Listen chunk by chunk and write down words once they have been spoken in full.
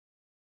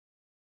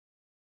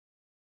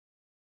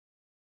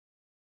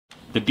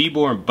The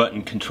Behmor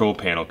button control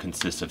panel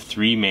consists of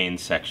three main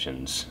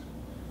sections: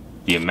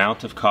 the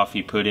amount of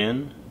coffee put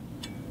in,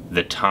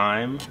 the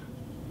time,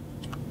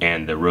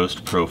 and the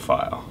roast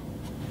profile.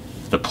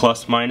 The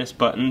plus minus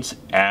buttons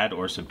add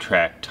or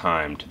subtract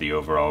time to the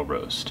overall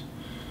roast.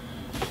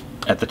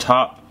 At the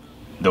top,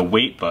 the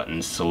weight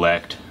buttons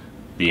select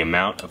the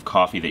amount of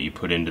coffee that you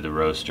put into the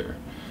roaster.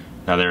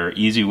 Now there are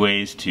easy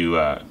ways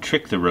to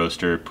trick the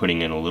roaster,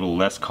 putting in a little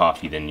less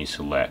coffee than you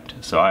select.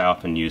 So I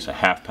often use a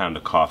 ½ pound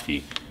of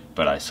coffee,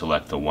 but I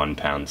select the 1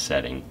 pound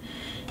setting.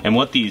 And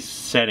what these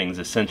settings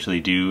essentially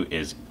do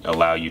is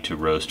allow you to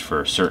roast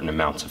for certain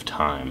amounts of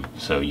time.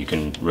 So you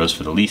can roast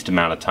for the least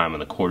amount of time on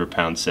the ½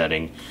 pound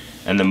setting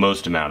and the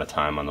most amount of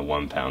time on the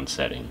 1 pound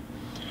setting.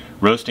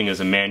 Roasting is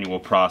a manual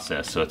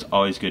process, so it's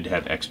always good to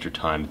have extra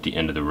time at the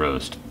end of the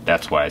roast.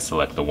 That's why I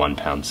select the 1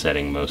 pound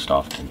setting most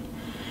often.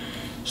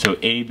 So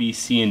A, B,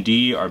 C, and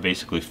D are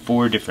basically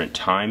 4 different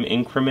time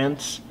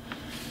increments.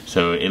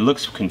 So it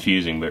looks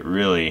confusing, but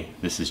really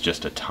this is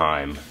just a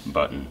time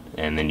button.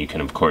 And then you can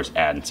of course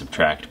add and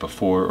subtract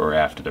before or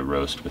after the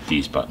roast with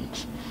these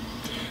buttons.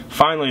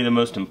 Finally, the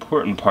most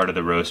important part of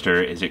the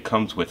roaster is it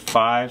comes with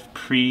 5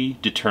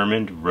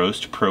 predetermined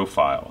roast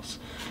profiles.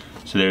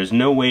 So there's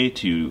no way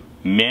to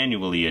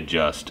manually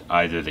adjust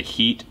either the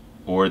heat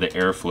or the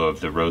airflow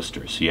of the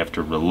roaster. So you have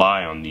to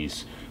rely on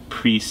these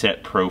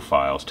preset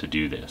profiles to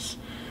do this.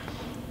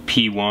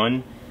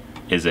 P1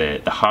 is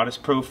the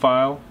hottest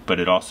profile, but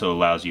it also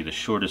allows you the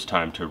shortest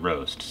time to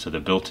roast. So the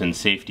built-in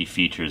safety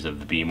features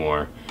of the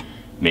Behmor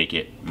make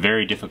it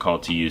very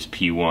difficult to use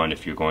P1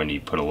 if you're going to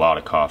put a lot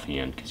of coffee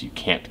in, because you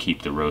can't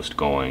keep the roast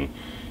going.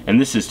 And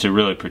this is to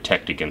really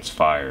protect against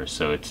fire,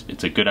 so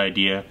it's a good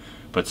idea,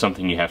 but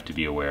something you have to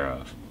be aware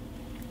of.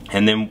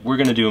 And then we're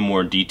going to do a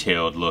more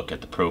detailed look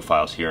at the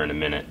profiles here in a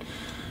minute.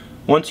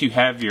 Once you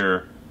have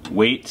your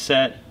weight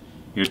set,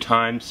 your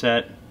time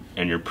set,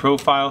 and your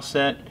profile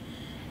set,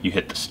 you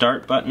hit the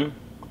start button.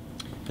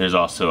 There's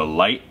also a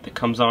light that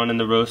comes on in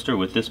the roaster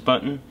with this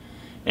button.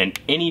 And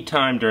any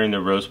time during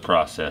the roast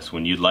process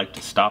when you'd like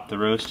to stop the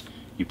roast,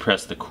 you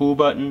press the cool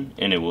button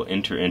and it will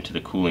enter into the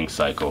cooling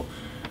cycle,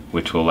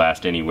 which will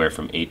last anywhere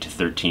from 8 to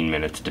 13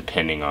 minutes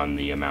depending on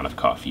the amount of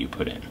coffee you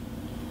put in.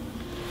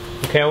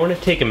 Okay, I want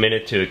to take a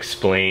minute to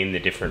explain the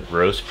different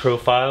roast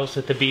profiles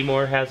that the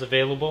Behmor has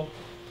available.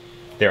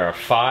 There are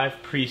 5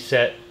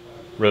 preset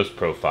roast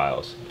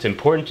profiles. It's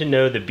important to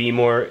know the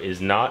Behmor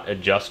is not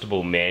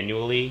adjustable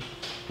manually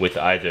with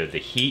either the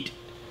heat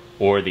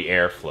or the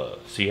airflow.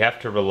 So you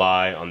have to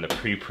rely on the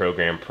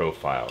pre-programmed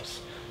profiles.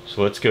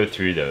 So let's go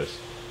through those.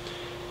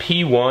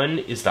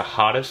 P1 is the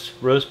hottest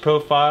roast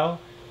profile,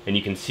 and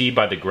you can see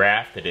by the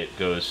graph that it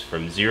goes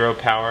from 0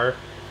 power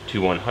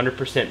to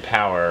 100%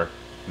 power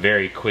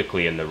very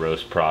quickly in the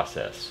roast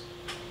process.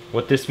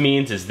 What this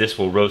means is this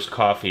will roast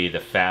coffee the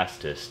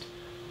fastest.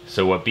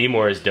 So what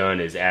Behmor has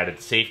done is added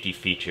safety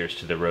features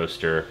to the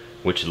roaster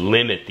which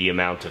limit the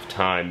amount of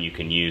time you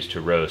can use to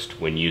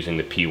roast when using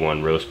the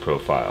P1 roast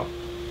profile.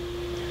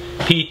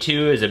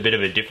 P2 is a bit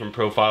of a different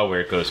profile where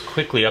it goes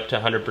quickly up to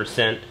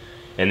 100%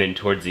 and then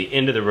towards the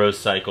end of the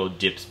roast cycle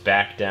dips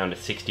back down to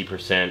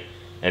 60%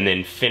 and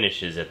then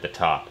finishes at the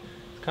top.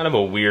 It's kind of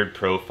a weird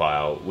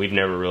profile. We've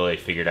never really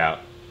figured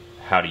out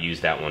how to use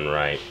that one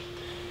right.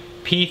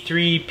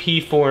 P3,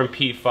 P4, and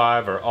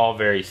P5 are all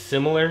very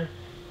similar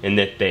in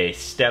that they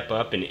step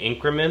up in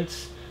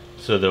increments,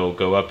 so they'll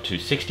go up to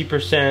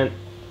 60%,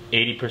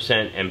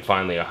 80%, and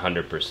finally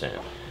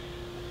 100%.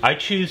 I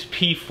choose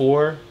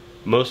P4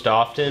 most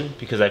often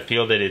because I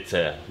feel that it's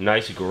a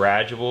nice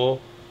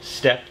gradual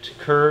stepped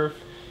curve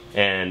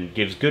and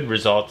gives good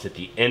results at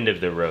the end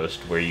of the roast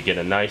where you get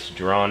a nice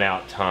drawn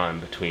out time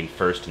between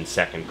first and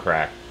second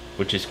crack,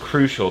 which is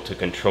crucial to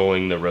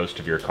controlling the roast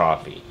of your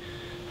coffee.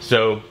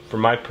 So for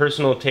my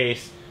personal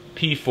taste,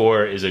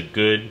 P4 is a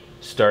good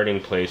starting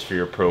place for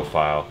your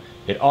profile.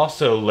 It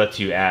also lets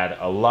you add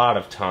a lot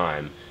of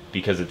time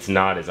because it's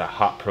not as a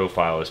hot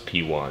profile as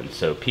P1.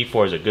 So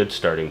P4 is a good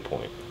starting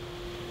point.